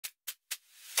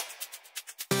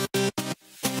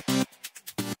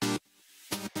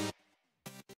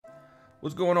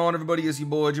What's going on, everybody? It's your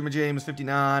boy Jimmy James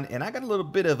 59, and I got a little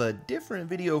bit of a different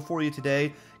video for you today.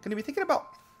 Going to be thinking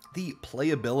about the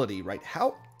playability, right?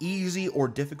 How easy or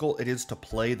difficult it is to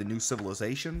play the new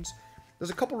civilizations. There's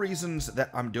a couple reasons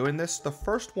that I'm doing this. The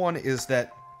first one is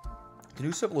that the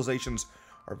new civilizations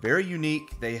are very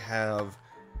unique. They have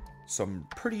some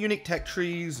pretty unique tech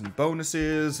trees and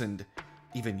bonuses and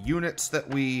even units that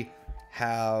we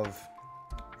have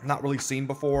not really seen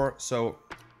before. So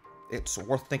it's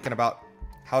worth thinking about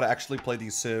how to actually play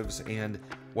these civs and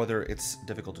whether it's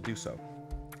difficult to do so.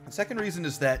 The second reason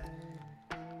is that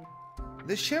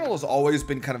this channel has always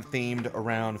been kind of themed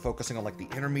around focusing on like the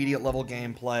intermediate level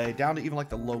gameplay down to even like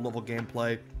the low level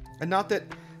gameplay, and not that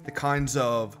the kinds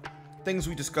of things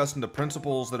we discuss and the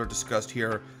principles that are discussed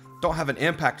here don't have an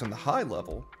impact on the high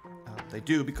level. They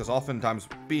do, because oftentimes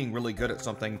being really good at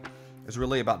something is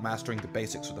really about mastering the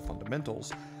basics or the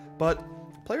fundamentals. But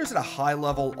players at a high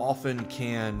level often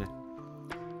can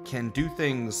do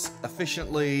things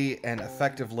efficiently and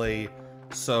effectively,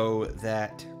 so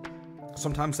that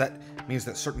sometimes that means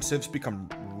that certain civs become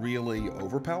really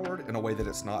overpowered in a way that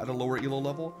it's not at a lower elo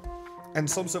level, and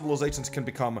some civilizations can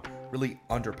become really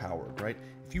underpowered, right?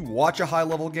 If you watch a high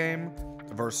level game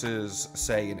versus,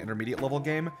 say, an intermediate level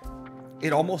game,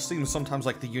 it almost seems sometimes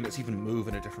like the units even move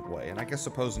in a different way. And I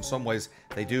suppose in some ways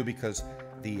they do, because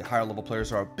the higher level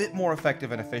players are a bit more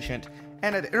effective and efficient.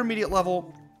 And at intermediate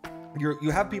level, you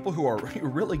have people who are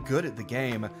really good at the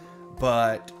game,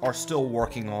 but are still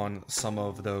working on some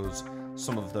of those,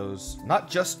 not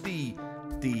just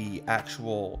the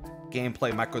actual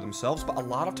gameplay micro themselves, but a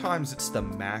lot of times it's the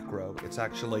macro. It's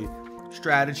actually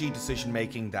strategy, decision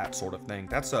making, that sort of thing.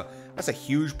 That's a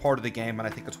huge part of the game, and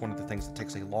I think it's one of the things that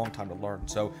takes a long time to learn.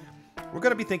 So we're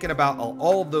going to be thinking about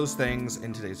all of those things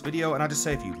in today's video. And I just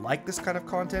say, if you like this kind of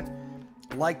content,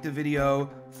 like the video,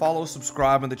 follow,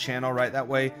 subscribe on the channel, right? That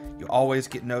way you always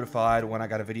get notified when I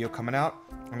got a video coming out.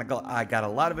 And I got a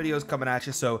lot of videos coming at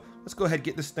you, so let's go ahead and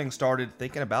get this thing started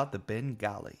thinking about the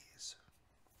Bengalis.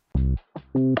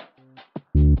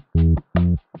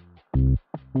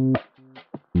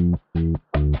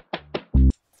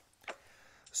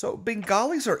 So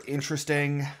Bengalis are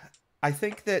interesting. I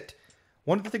think that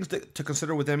one of the things to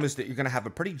consider with them is that you're going to have a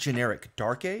pretty generic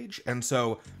Dark Age. And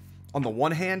so on the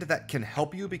one hand, that can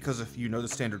help you because if you know the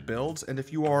standard builds, and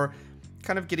if you are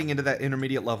kind of getting into that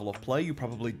intermediate level of play, you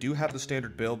probably do have the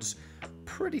standard builds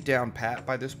pretty down pat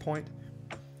by this point.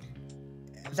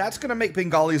 That's going to make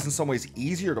Bengalis in some ways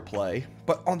easier to play.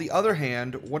 But on the other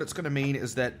hand, what it's going to mean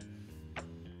is that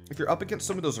if you're up against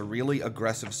some of those really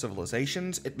aggressive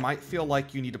civilizations, it might feel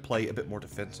like you need to play a bit more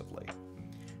defensively.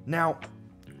 Now,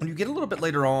 when you get a little bit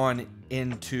later on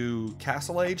into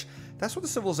Castle Age, that's where the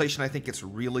civilization I think gets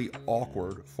really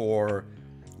awkward for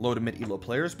low to mid elo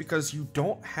players, because you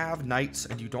don't have knights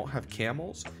and you don't have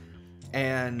camels,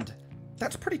 and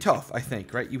that's pretty tough, I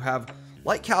think, right? You have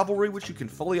light cavalry, which you can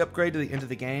fully upgrade to the end of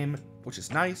the game, which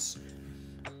is nice,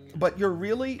 but you're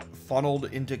really funneled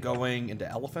into going into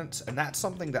elephants, and that's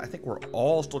something that I think we're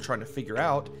all still trying to figure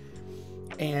out.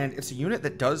 And it's a unit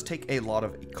that does take a lot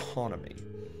of economy,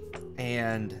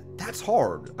 and that's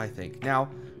hard, I think.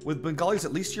 Now, with Bengalis,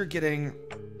 at least you're getting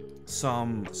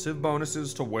some civ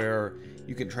bonuses to where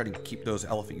you can try to keep those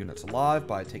elephant units alive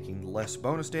by taking less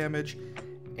bonus damage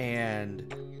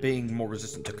and being more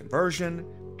resistant to conversion,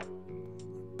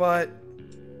 but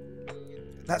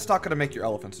that's not going to make your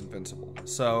elephants invincible.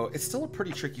 So it's still a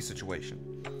pretty tricky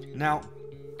situation. Now,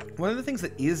 one of the things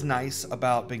that is nice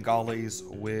about Bengalis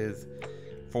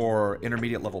for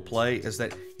intermediate level play is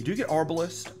that you do get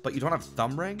Arbalist, but you don't have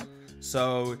Thumb Ring.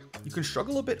 So you can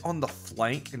struggle a bit on the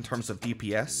flank in terms of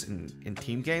DPS in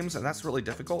team games, and that's really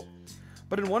difficult.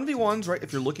 But in 1v1s, right,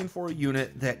 if you're looking for a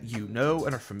unit that you know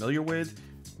and are familiar with,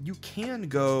 you can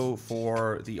go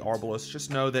for the Arbalist. Just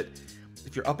know that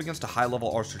if you're up against a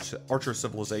high-level archer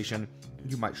civilization,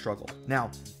 you might struggle.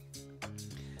 Now,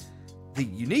 the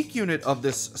unique unit of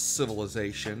this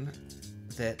civilization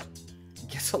that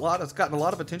gets it's gotten a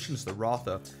lot of attention is the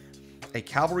Rotha, a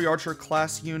cavalry archer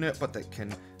class unit, but that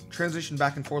can transition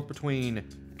back and forth between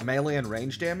melee and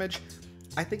range damage.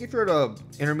 I think if you're at an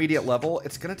intermediate level,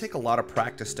 it's going to take a lot of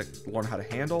practice to learn how to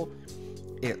handle.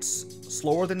 It's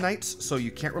slower than knights, so you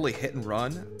can't really hit and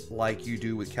run like you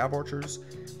do with cav archers.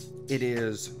 It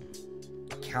is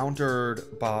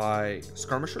countered by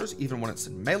skirmishers, even when it's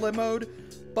in melee mode,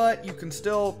 but you can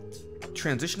still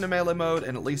transition to melee mode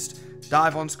and at least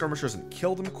dive on skirmishers and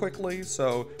kill them quickly.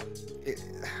 So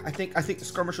I think the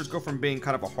skirmishers go from being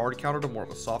kind of a hard counter to more of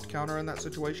a soft counter in that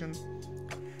situation.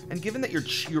 And given that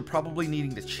you're probably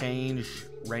needing to change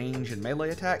range and melee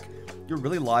attack, you're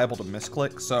really liable to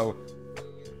misclick. So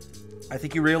I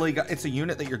think you really got, it's a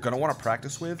unit that you're going to want to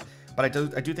practice with, but I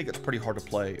do think it's pretty hard to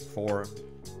play for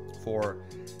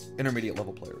intermediate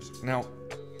level players. Now,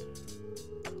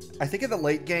 I think in the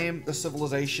late game, the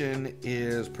civilization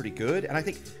is pretty good, and I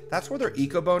think that's where their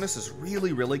eco bonus is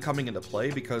really, really coming into play,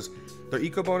 because their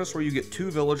eco bonus, where you get 2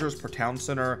 villagers per town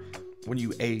center when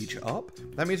you age up,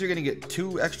 that means you're going to get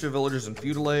 2 extra villagers in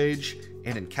feudal age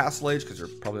and in castle age, because you're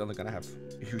probably only going to have,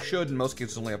 you should in most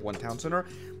cases only have 1 town center.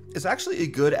 It's actually a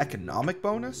good economic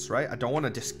bonus, right? I don't want to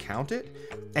discount it.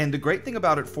 And the great thing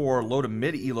about it for low to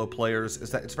mid elo players is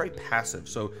that it's very passive.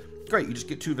 So great, you just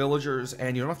get 2 villagers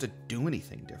and you don't have to do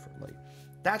anything differently.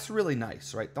 That's really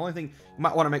nice, right? The only thing, you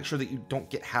might want to make sure that you don't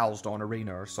get housed on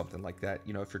arena or something like that,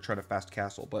 you know, if you're trying to fast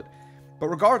castle. But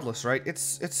regardless, right,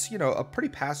 it's you know, a pretty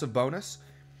passive bonus.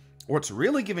 What's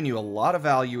really giving you a lot of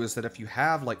value is that if you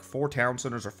have like 4 town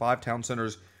centers or 5 town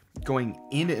centers going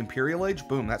into Imperial Age,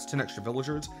 boom, that's 10 extra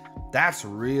villagers. That's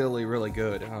really, really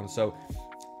good. So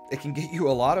it can get you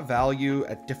a lot of value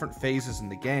at different phases in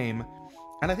the game.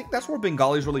 And I think that's where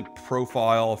Bengalis really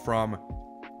profile from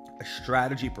a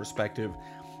strategy perspective.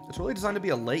 It's really designed to be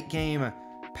a late game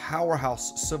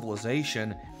powerhouse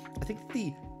civilization. I think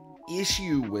the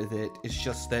issue with it is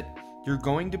just that you're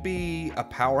going to be a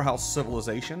powerhouse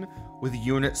civilization with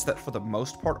units that for the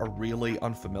most part are really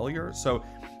unfamiliar. So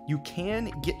you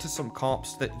can get to some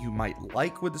comps that you might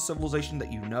like with the civilization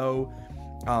that you know.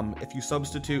 If you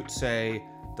substitute, say,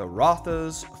 the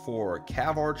Rothas for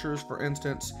Cav Archers, for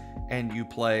instance, and you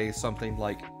play something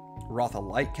like Rotha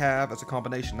Light Cav as a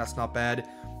combination, that's not bad.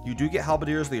 You do get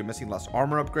Halberdiers, though you're missing less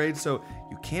armor upgrades, so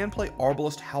you can play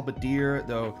Arbalist Halberdier,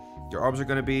 though your arms are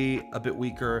going to be a bit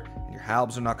weaker, and your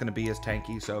halbs are not going to be as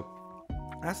tanky, so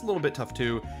that's a little bit tough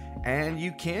too. And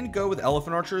you can go with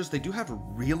Elephant Archers. They do have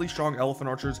really strong Elephant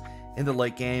Archers in the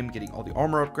late game, getting all the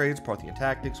armor upgrades, Parthian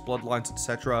Tactics, Bloodlines,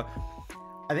 etc.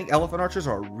 I think Elephant Archers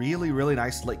are a really, really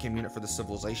nice late game unit for the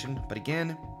civilization, but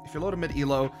again, if you're low to mid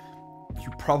elo, you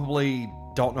probably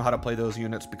don't know how to play those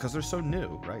units because they're so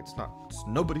new, right? It's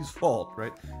nobody's fault,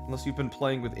 right? Unless you've been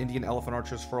playing with Indian Elephant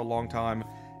Archers for a long time,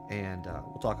 and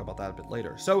we'll talk about that a bit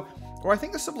later. So, where I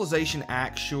think the civilization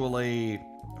actually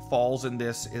falls in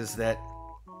this is that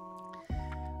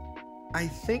I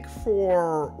think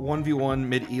for 1v1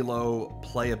 mid-elo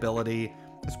playability,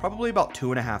 it's probably about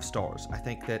 2.5 stars. I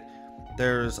think that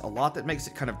there's a lot that makes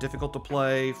it kind of difficult to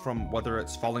play, from whether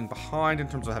it's falling behind in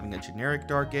terms of having a generic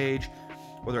Dark Age,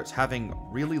 whether it's having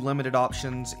really limited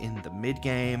options in the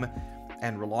mid-game,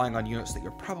 and relying on units that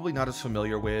you're probably not as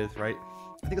familiar with, right?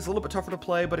 I think it's a little bit tougher to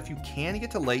play, but if you can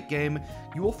get to late game,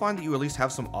 you will find that you at least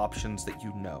have some options that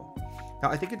you know. Now,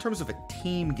 I think in terms of a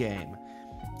team game,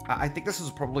 I think this is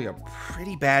probably a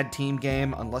pretty bad team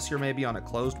game, unless you're maybe on a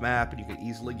closed map and you can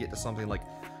easily get to something like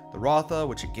the Rotha,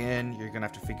 which again, you're going to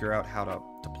have to figure out how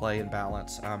to play and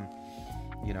balance.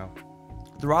 You know,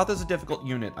 the Rotha is a difficult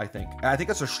unit, I think. I think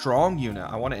it's a strong unit.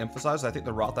 I want to emphasize, I think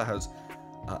the Rotha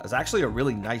is actually a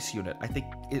really nice unit. I think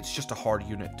it's just a hard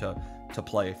unit to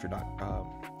play if you're not,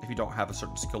 if you don't have a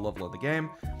certain skill level in the game.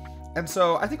 And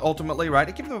so I think ultimately, right,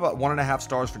 I give them about 1.5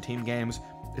 stars for team games.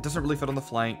 It doesn't really fit on the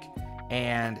flank,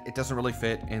 and it doesn't really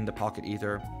fit in the pocket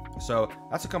either. So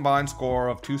that's a combined score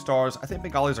of 2 stars. I think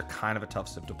Bengalis are kind of a tough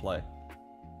civ to play.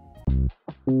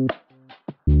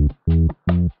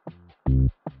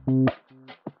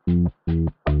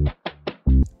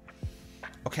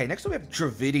 Okay, next we have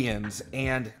Dravidians,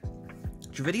 and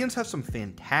Dravidians have some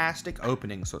fantastic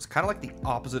openings, so it's kind of like the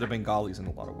opposite of Bengalis in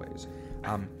a lot of ways.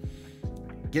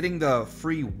 Getting the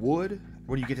free wood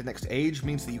when you get to next age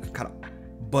means that you can kind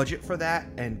of budget for that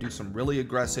and do some really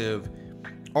aggressive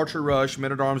archer rush,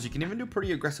 men-at-arms. You can even do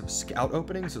pretty aggressive scout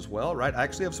openings as well, right? I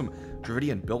actually have some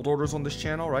Dravidian build orders on this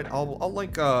channel, right? I'll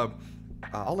link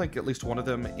at least one of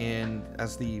them in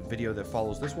as the video that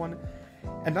follows this one.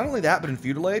 And not only that, but in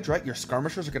feudal age, right, your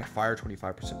skirmishers are going to fire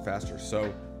 25% faster.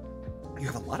 So you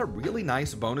have a lot of really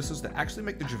nice bonuses that actually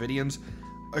make the Dravidians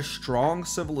a strong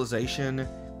civilization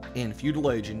in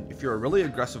feudal age. And if you're a really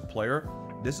aggressive player,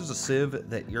 this is a civ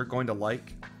that you're going to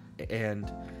like,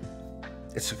 and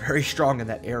it's very strong in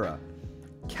that era.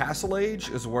 Castle age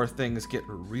is where things get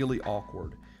really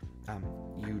awkward.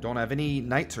 You don't have any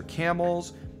knights or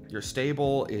camels. Your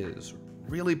stable is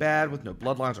really bad with no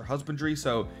bloodlines or husbandry,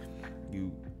 so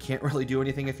you can't really do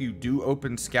anything. If you do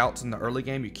open scouts in the early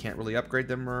game, you can't really upgrade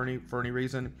them for any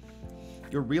reason.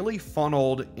 You're really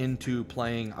funneled into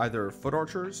playing either foot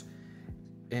archers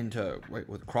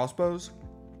with crossbows,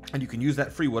 and you can use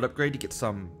that free wood upgrade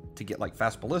to get like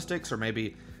fast ballistics, or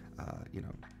maybe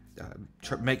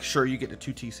make sure you get to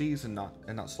 2 TCs and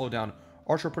not slow down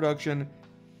archer production.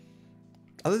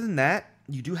 Other than that,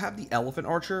 you do have the elephant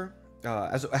archer,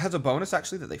 it has a bonus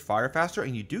actually that they fire faster,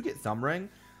 and you do get Thumb Ring.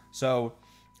 So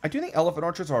I do think Elephant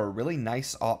Archers are a really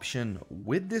nice option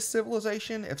with this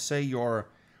civilization. If say you're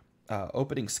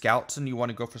opening scouts and you want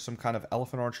to go for some kind of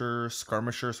Elephant Archer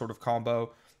skirmisher sort of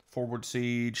combo, forward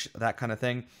siege, that kind of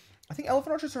thing, I think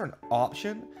Elephant Archers are an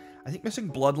option. I think missing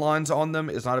Bloodlines on them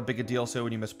is not a big a deal. So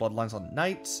when you miss Bloodlines on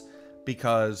Knights,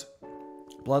 because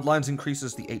Bloodlines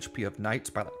increases the HP of Knights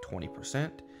by like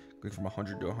 20%, going from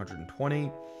 100 to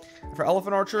 120. For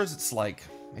Elephant Archers, it's like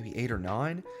maybe 8 or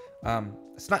 9.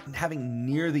 It's not having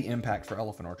near the impact for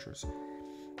Elephant Archers.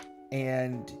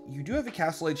 And you do have a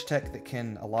Castle Age tech that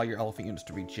can allow your elephant units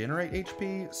to regenerate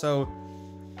HP. So,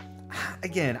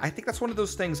 again, I think that's one of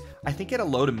those things. I think at a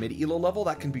low to mid-elo level,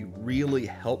 that can be really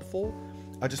helpful.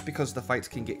 Just because the fights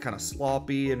can get kind of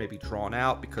sloppy and maybe drawn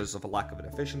out because of a lack of an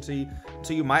efficiency.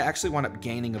 So you might actually wind up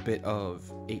gaining a bit of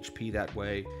HP that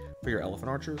way for your Elephant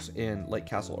Archers in Late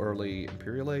Castle, early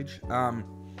Imperial Age.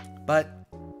 But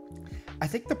I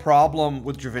think the problem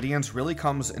with Dravidians really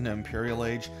comes in Imperial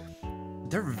Age.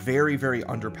 They're very, very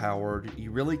underpowered.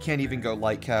 You really can't even go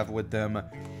Light Cav with them.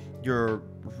 You're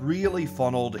really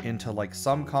funneled into like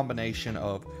some combination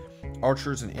of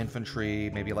archers and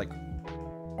infantry, maybe like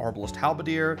Arbalist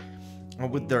Halberdier.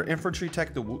 With their infantry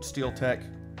tech, the Woot Steel tech,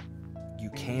 you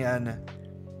can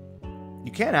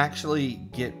actually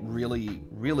get really,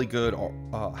 really good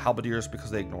Halberdiers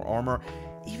because they ignore armor.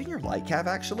 Even your Light Cav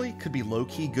actually could be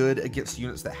low-key good against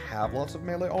units that have lots of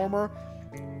melee armor.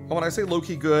 And when I say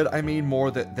low-key good, I mean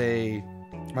more that they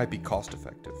might be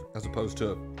cost-effective, as opposed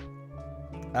to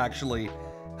actually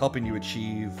helping you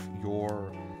achieve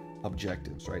your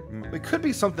objectives, right? It could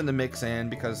be something to mix in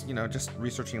because, you know, just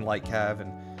researching Light Cav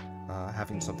and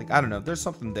having something, I don't know, there's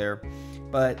something there,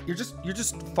 but you're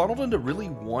just funneled into really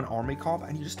one army comp,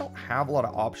 and you just don't have a lot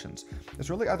of options. It's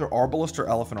really either Arbalist or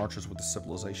Elephant Archers with the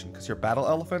civilization, because your battle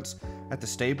elephants at the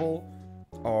stable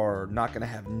are not going to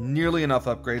have nearly enough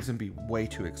upgrades and be way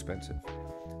too expensive.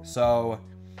 So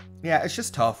yeah, it's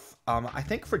just tough. I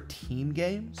think for team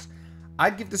games,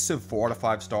 I'd give this Civ 4 out of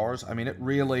 5 stars. I mean, it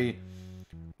really,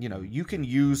 you know, you can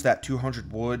use that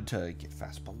 200 wood to get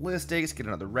fast ballistics, get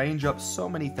another range up, so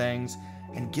many things,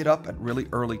 and get up at really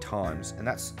early times. And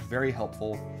that's very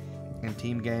helpful in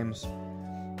team games,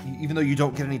 even though you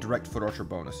don't get any direct foot archer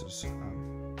bonuses.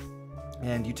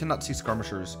 And you tend not to see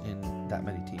skirmishers in that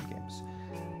many team games.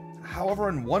 However,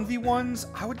 in 1v1s,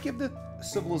 I would give the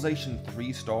Civilization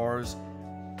 3 stars.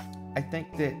 I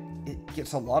think that it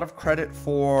gets a lot of credit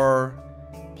for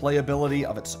playability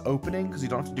of its opening, because you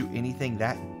don't have to do anything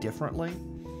that differently.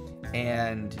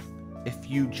 And if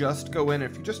you just go in,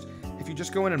 if you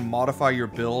just go in and modify your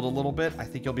build a little bit, I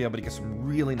think you'll be able to get some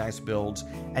really nice builds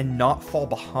and not fall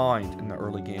behind in the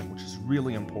early game, which is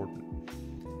really important.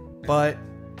 But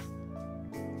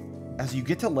as you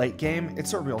get to late game,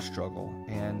 it's a real struggle,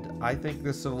 and I think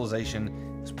this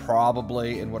civilization is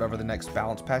probably, in whatever the next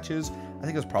balance patch is, I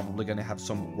think it's probably going to have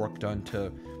some work done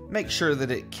to make sure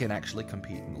that it can actually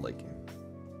compete in the late game.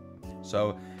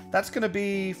 So that's going to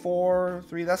be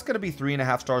that's going to be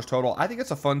 3.5 stars total. I think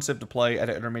it's a fun civ to play at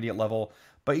an intermediate level,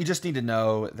 but you just need to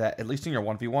know that at least in your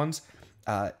 1v1s,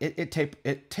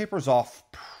 it tapers off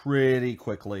pretty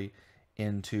quickly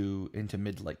into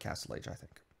mid to late Castle Age, I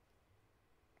think.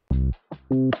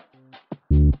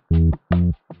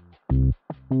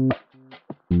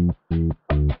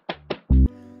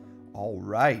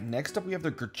 Alright, next up we have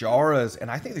the Gurjaras,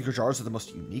 and I think the Gurjaras are the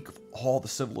most unique of all the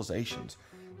civilizations.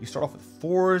 You start off with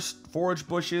forage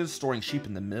bushes, storing sheep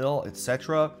in the mill,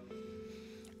 etc.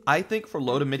 I think for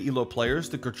low to mid-elo players,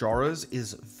 the Gurjaras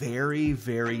is very,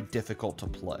 very difficult to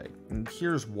play, and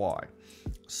here's why.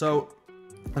 So,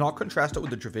 and I'll contrast it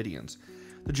with the Dravidians.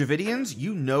 The Dravidians,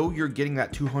 you know you're getting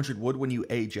that 200 wood when you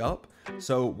age up.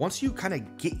 So once you kind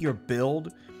of get your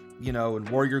build, you know, and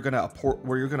where you're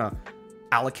gonna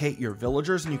allocate your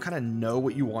villagers, and you kind of know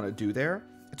what you want to do there,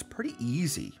 it's pretty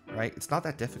easy, right? It's not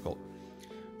that difficult.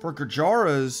 For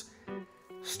Gurjaras,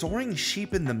 storing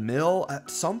sheep in the mill, at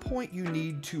some point you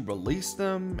need to release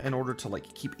them in order to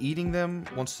like keep eating them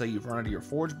once, say, you've run out of your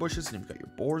forage bushes and you've got your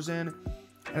boars in.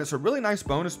 And it's a really nice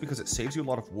bonus because it saves you a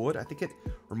lot of wood. I think it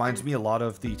reminds me a lot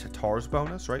of the Tatars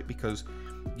bonus, right? Because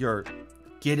you're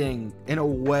getting, in a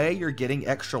way, you're getting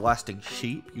extra lasting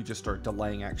sheep. You just start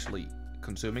delaying actually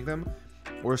consuming them.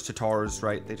 Whereas Tatars,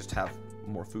 right, they just have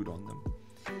more food on them.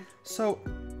 So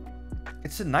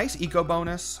it's a nice eco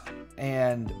bonus,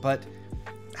 but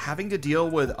having to deal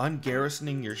with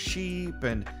ungarrisoning your sheep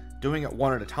and doing it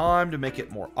one at a time to make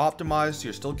it more optimized so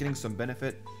you're still getting some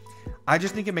benefit, I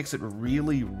just think it makes it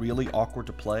really, really awkward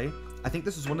to play. I think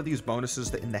this is one of these bonuses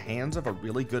that in the hands of a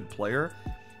really good player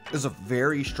is a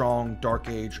very strong Dark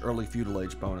Age, early Feudal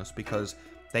Age bonus because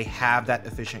they have that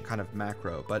efficient kind of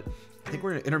macro. But I think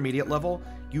we're at an intermediate level.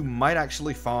 You might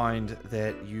actually find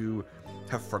that you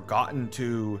have forgotten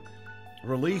to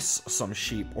release some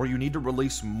sheep, or you need to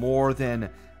release more than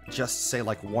just say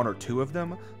like 1 or 2 of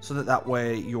them, so that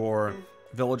way your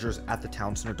villagers at the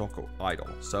town center don't go idle.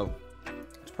 So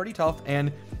it's pretty tough.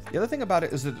 And the other thing about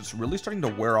it is that it's really starting to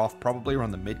wear off probably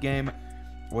around the mid game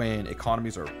when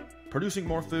economies are producing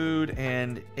more food,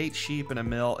 and 8 sheep and a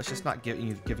mill, it's just not giving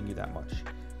you that much.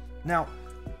 Now,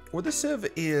 where the Civ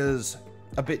is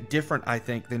a bit different, I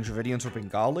think, than Dravidians or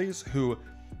Bengalis, who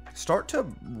start to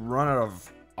run out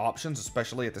of options,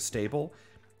 especially at the stable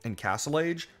in Castle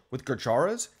Age. With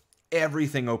Gujaras,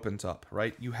 everything opens up,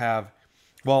 right? You have,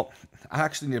 well, I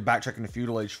actually need to backtrack into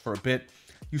Feudal Age for a bit.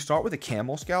 You start with a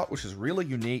Camel Scout, which is really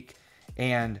unique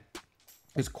and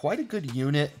is quite a good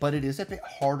unit, but it is a bit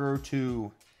harder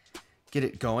to get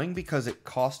it going because it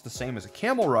costs the same as a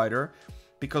Camel Rider,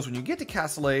 because when you get to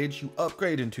Castle Age, you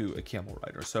upgrade into a Camel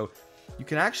Rider. So you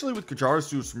can actually, with Gujaras,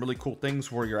 do some really cool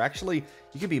things where you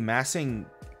can be massing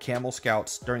Camel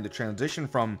Scouts during the transition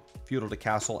from Feudal to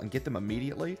Castle and get them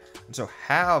immediately, and so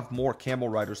have more Camel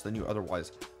Riders than you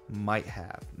otherwise might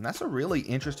have. And that's a really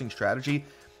interesting strategy.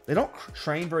 They don't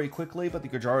train very quickly, but the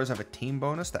Gujaras have a team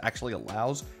bonus that actually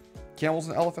allows camels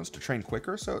and elephants to train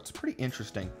quicker, so it's pretty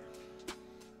interesting.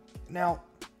 Now,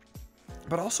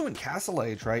 but also in Castle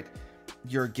Age, right,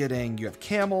 you have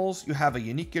camels, you have a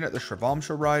unique unit, the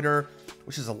Shravamsha Rider,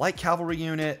 which is a light cavalry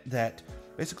unit that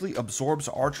basically absorbs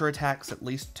archer attacks, at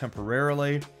least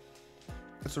temporarily.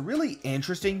 It's a really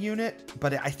interesting unit,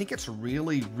 but I think it's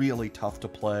really, really tough to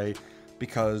play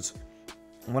because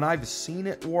when I've seen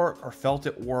it work or felt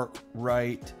it work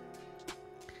right,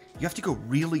 you have to go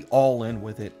really all in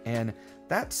with it, and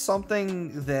that's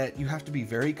something that you have to be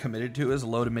very committed to as a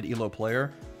low to mid elo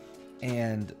player.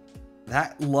 And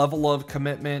that level of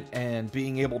commitment and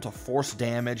being able to force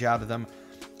damage out of them,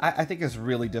 I think is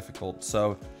really difficult.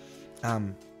 So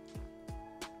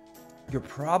you're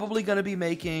probably going to be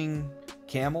making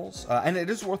camels, and it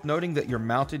is worth noting that your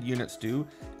mounted units do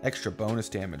extra bonus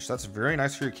damage. That's very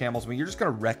nice for your camels. I mean, you're just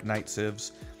going to wreck Knight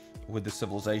Civs with the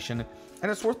civilization.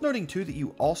 And it's worth noting too that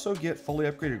you also get fully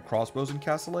upgraded crossbows in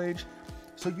Castle Age,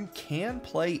 so you can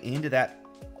play into that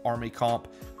army comp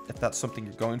if that's something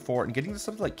you're going for, and getting to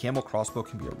something like camel crossbow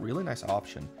can be a really nice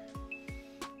option.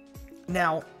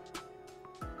 Now,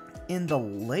 in the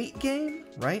late game,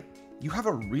 right, you have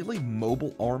a really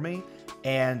mobile army,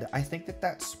 and I think that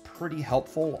that's pretty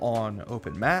helpful on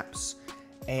open maps,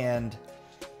 and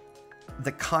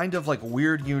the kind of like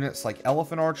weird units like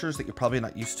elephant archers that you're probably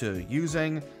not used to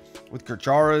using. With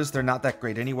Gujaras, they're not that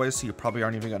great anyway, so you probably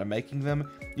aren't even going to making them.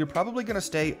 You're probably going to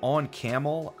stay on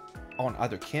camel, on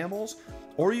either camels,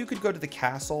 or you could go to the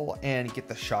castle and get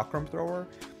the chakram thrower,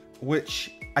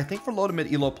 which I think for low to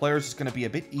mid elo players is going to be a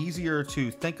bit easier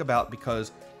to think about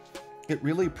because it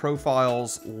really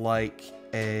profiles like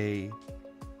a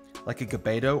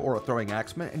Gabedo or a throwing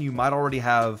axeman, and you might already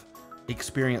have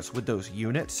experience with those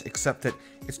units, except that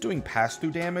it's doing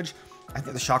pass-through damage. I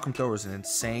think the chakram thrower is an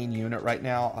insane unit right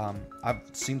now. I've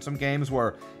seen some games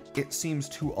where it seems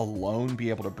to alone be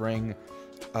able to bring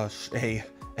a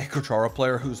Gujara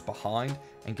player who's behind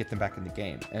and get them back in the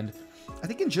game. And I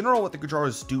think in general what the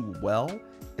Gujaras do well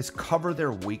is cover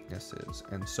their weaknesses,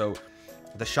 and so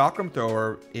the chakram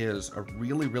thrower is a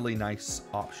really, really nice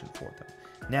option for them.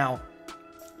 Now,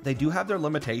 they do have their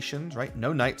limitations, right?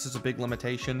 No knights is a big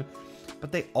limitation,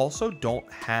 but they also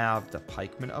don't have the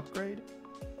pikeman upgrade.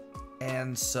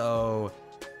 And so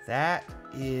that's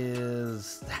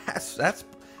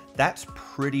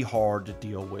pretty hard to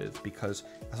deal with, because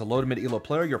as a low to mid elo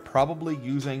player, you're probably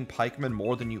using pikemen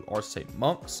more than you are, say,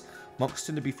 monks. Monks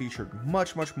tend to be featured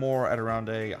much, much more at around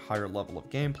a higher level of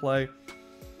gameplay.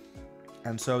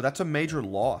 And so that's a major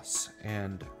loss.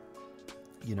 And,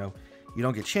 you know, you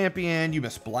don't get champion, you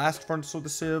miss blast furnace with the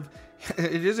Civ.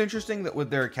 It is interesting that with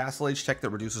their Castle Age tech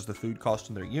that reduces the food cost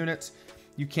in their units,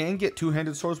 you can get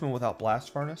two-handed swordsmen without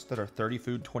blast furnace that are 30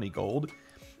 food, 20 gold.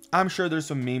 I'm sure there's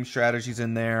some meme strategies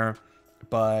in there,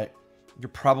 but you're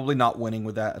probably not winning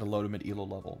with that at a low to mid elo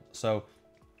level. So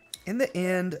in the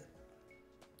end,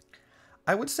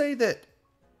 I would say that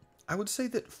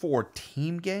for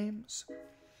team games,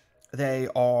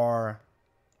 they're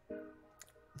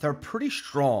pretty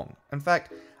strong. In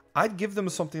fact, I'd give them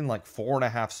something like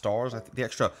 4.5 stars. I think the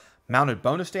extra mounted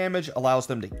bonus damage allows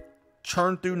them to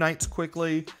churn through knights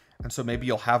quickly, and so maybe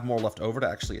you'll have more left over to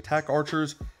actually attack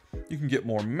archers. You can get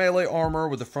more melee armor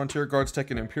with the Frontier Guards tech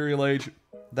in Imperial Age.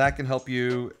 That can help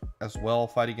you as well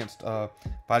fight against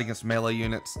melee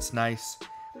units. It's nice.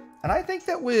 And I think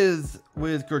that with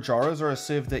Gurjaras are a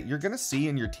civ that you're going to see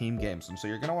in your team games, and so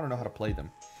you're going to want to know how to play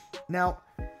them. Now,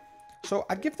 so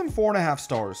I'd give them 4.5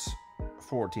 stars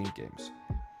for team games.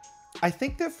 I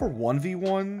think that for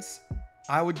 1v1s,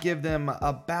 I would give them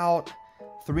about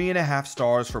 3.5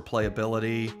 stars for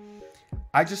playability.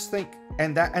 I just think,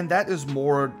 and that is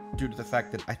more due to the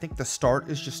fact that I think the start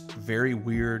is just very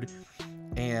weird,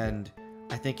 and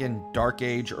I think in Dark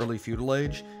Age, early Feudal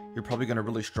Age, you're probably going to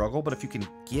really struggle. But if you can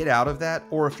get out of that,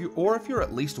 or if you're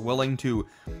at least willing to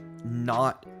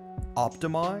not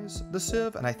optimize the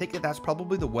civ, and I think that that's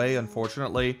probably the way,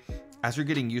 unfortunately, as you're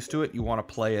getting used to it, you want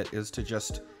to play it, is to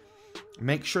just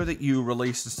make sure that you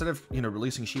release, instead of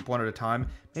releasing sheep one at a time,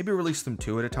 maybe release them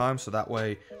 2 at a time, so that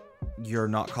way you're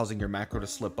not causing your macro to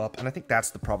slip up. And I think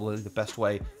that's probably the best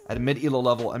way at a mid-elo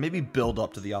level, and maybe build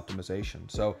up to the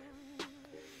optimization. So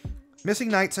missing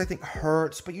knights, I think,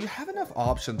 hurts, but you have enough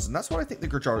options, and that's what I think the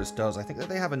Gurjaras does. I think that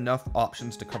they have enough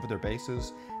options to cover their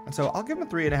bases, and so I'll give them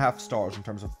 3.5 stars in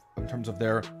terms of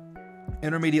their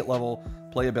intermediate level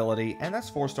playability, and that's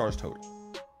 4 stars total.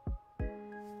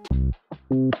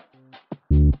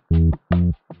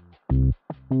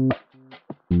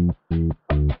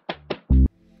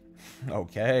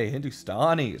 Okay,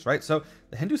 Hindustanis, right? So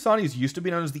the Hindustanis used to be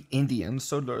known as the Indians,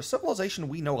 so they're a civilization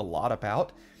we know a lot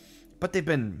about, but they've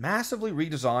been massively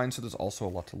redesigned, so there's also a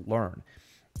lot to learn.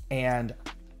 And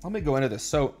let me go into this.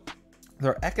 So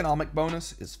their economic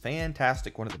bonus is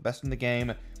fantastic, one of the best in the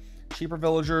game. Cheaper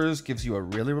villagers gives you a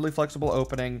really, really flexible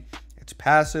opening. It's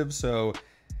passive, so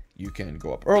you can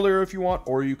go up earlier if you want,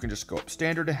 or you can just go up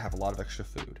standard and have a lot of extra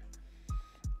food.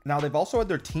 Now, they've also had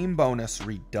their team bonus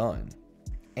redone,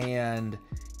 and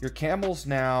your camels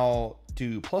now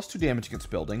do +2 damage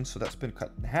against buildings, so that's been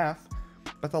cut in half.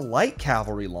 But the light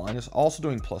cavalry line is also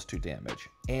doing +2 damage,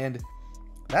 and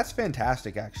that's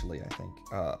fantastic, actually, I think.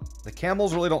 The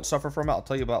camels really don't suffer from it. I'll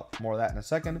tell you about more of that in a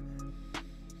second.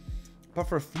 But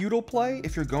for feudal play,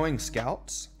 if you're going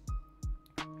scouts,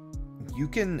 you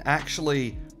can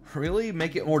actually really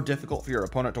make it more difficult for your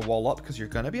opponent to wall up, because you're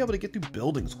going to be able to get through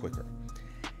buildings quicker.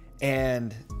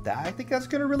 And I think that's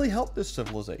going to really help this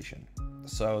civilization.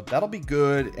 So that'll be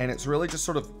good, and it's really just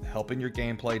sort of helping your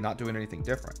gameplay, not doing anything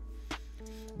different.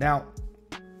 Now,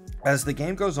 as the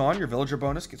game goes on, your villager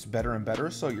bonus gets better and better,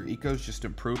 so your eco's just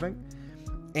improving.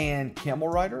 And camel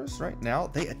riders, right now,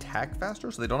 they attack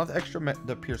faster, so they don't have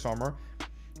the pierce armor.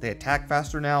 They attack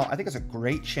faster now. I think it's a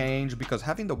great change, because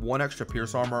having the 1 extra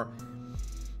pierce armor,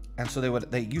 and so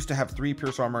they used to have 3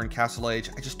 pierce armor in Castle Age.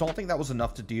 I just don't think that was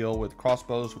enough to deal with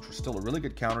crossbows, which were still a really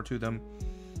good counter to them.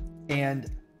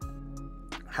 And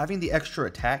having the extra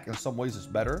attack in some ways is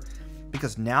better,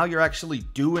 because now you're actually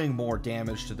doing more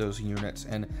damage to those units,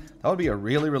 and that would be a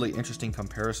really, really interesting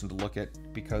comparison to look at,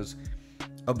 because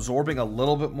absorbing a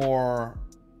little bit more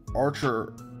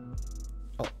archer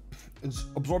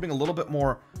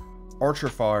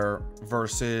fire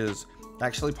versus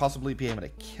actually possibly being able to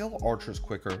kill archers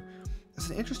quicker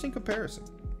is an interesting comparison.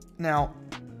 Now,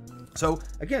 so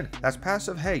again, that's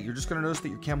passive. Hey, you're just going to notice that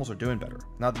your camels are doing better.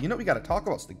 Now, the unit we got to talk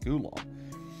about is the Gulam.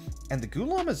 And the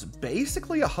Gulam is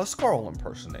basically a Huskarl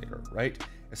impersonator, right?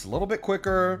 It's a little bit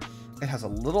quicker. It has a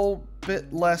little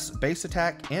bit less base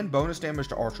attack and bonus damage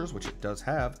to archers, which it does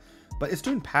have, but it's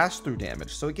doing pass-through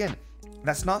damage. So again,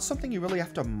 that's not something you really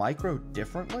have to micro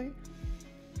differently.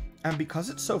 And because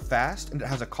it's so fast, and it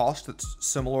has a cost that's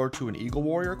similar to an Eagle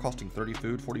Warrior, costing 30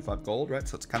 food, 45 gold, right?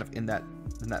 So it's kind of in that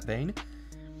vein.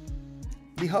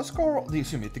 The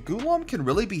Gulam can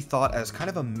really be thought as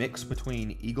kind of a mix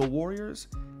between Eagle Warriors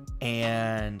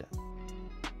and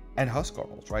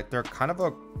Huskarls, right? They're kind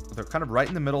of right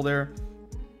in the middle there.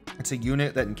 It's a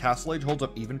unit that in Castle Age holds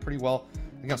up even pretty well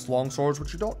against longswords,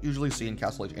 which you don't usually see in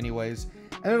Castle Age anyways.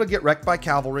 And it'll get wrecked by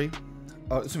cavalry.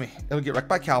 It'll get wrecked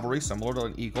by cavalry, similar to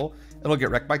an eagle. It'll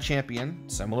get wrecked by champion,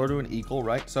 similar to an eagle,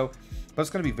 right? So, but it's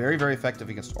going to be very, very effective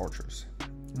against archers.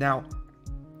 Now,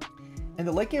 in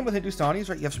the late game with Hindustanis,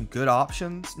 right, you have some good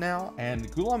options now, and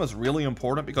Gulam is really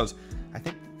important, because I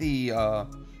think the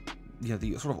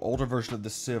sort of older version of the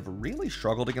Civ really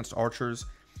struggled against archers.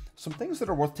 Some things that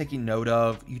are worth taking note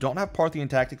of: you don't have Parthian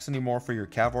tactics anymore for your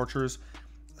cav archers,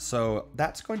 so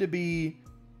that's going to be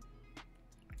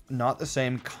not the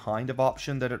same kind of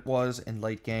option that it was in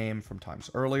late game from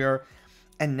times earlier.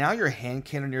 And now your hand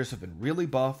cannoneers have been really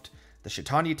buffed. The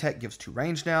Shaitanya tech gives 2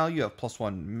 range now. You have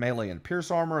 +1 melee and pierce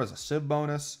armor as a civ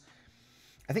bonus.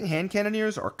 I think hand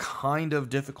cannoneers are kind of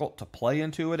difficult to play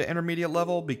into at an intermediate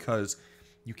level, because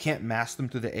you can't mask them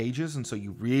through the ages, and so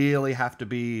you really have to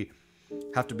be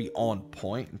on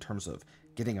point in terms of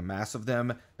getting a mass of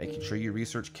them, making sure you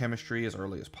research chemistry as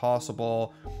early as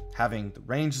possible, having the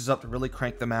ranges up to really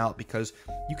crank them out, because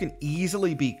you can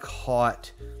easily be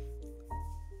caught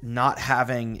not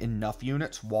having enough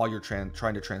units while you're trying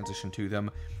to transition to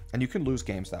them, and you can lose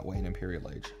games that way in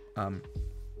Imperial Age.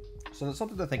 So that's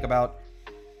something to think about.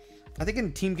 I think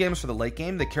in team games for the late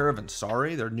game, the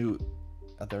Caravanserai, their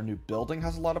new building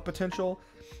has a lot of potential.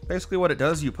 Basically what it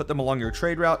does, you put them along your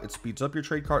trade route, it speeds up your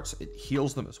trade carts, it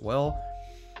heals them as well.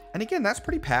 And again, that's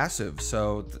pretty passive,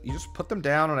 so you just put them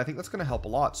down, and I think that's going to help a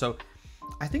lot. So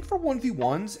I think for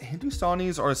 1v1s,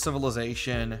 Hindustanis are a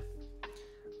civilization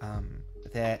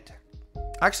that...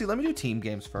 Actually, let me do team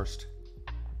games first.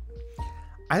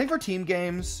 I think for team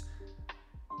games,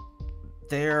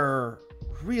 they're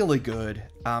really good.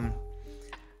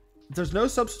 There's no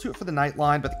substitute for the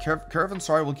Nightline, but the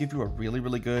Caravanserai will give you a really,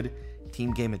 really good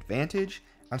team game advantage.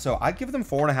 And so I'd give them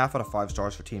 4.5 out of 5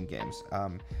 stars for team games.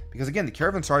 Because again, the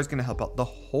Caravanserai is going to help out the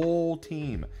whole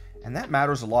team. And that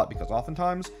matters a lot, because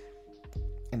oftentimes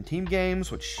in team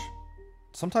games, which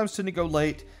sometimes tend to go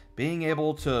late, being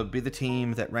able to be the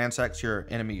team that ransacks your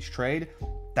enemy's trade,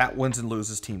 that wins and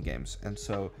loses team games. And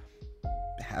so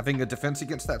having a defense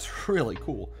against that's really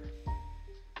cool.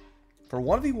 For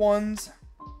 1v1s,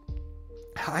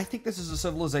 I think this is a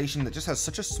civilization that just has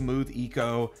such a smooth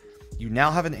eco. You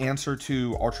now have an answer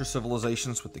to archer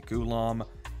civilizations with the Gulam.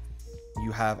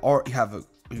 You have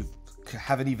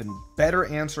an even better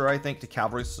answer, I think, to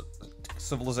cavalry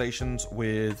civilizations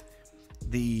with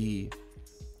the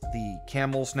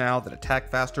camels now that attack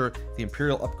faster. The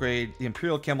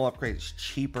Imperial camel upgrade is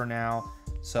cheaper now.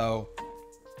 So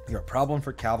you're a problem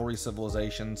for cavalry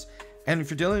civilizations. And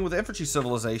if you're dealing with infantry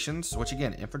civilizations, which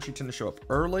again, infantry tend to show up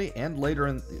early and later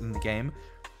in the game,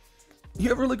 you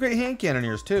have really great hand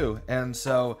cannoneers too. And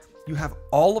so you have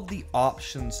all of the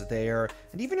options there.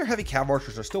 And even your heavy cav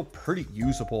archers are still pretty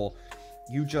usable.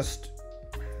 They're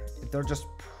just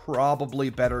probably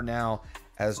better now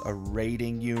as a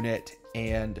raiding unit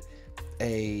and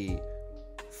a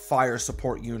fire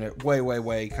support unit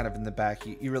way kind of in the back.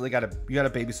 You really gotta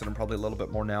babysit them probably a little bit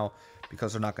more now,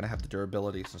 because they're not going to have the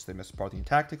durability since they missed Parthian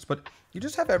tactics. But you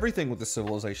just have everything with this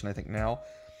civilization, I think, now.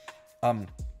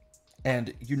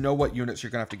 And you know what units you're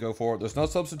going to have to go for. There's no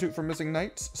substitute for missing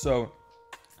knights. So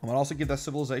I'm going to also give that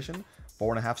civilization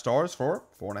 4.5 stars for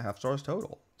 4.5 stars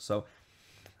total. So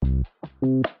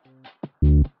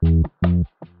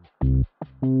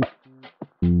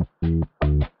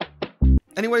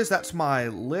anyways, that's my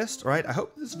list, right? I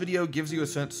hope this video gives you a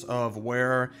sense of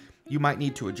where you might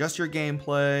need to adjust your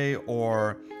gameplay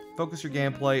or focus your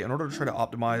gameplay in order to try to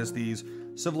optimize these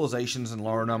civilizations and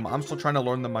learn them. I'm still trying to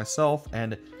learn them myself,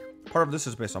 and part of this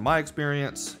is based on my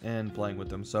experience and playing with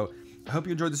them. So I hope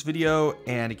you enjoyed this video,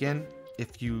 and again,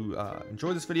 if you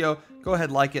enjoyed this video, go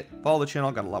ahead, like it, follow the channel,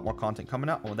 got a lot more content coming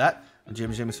out. And with that, I'm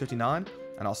James59,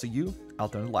 and I'll see you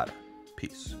out there in the ladder.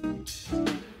 Peace.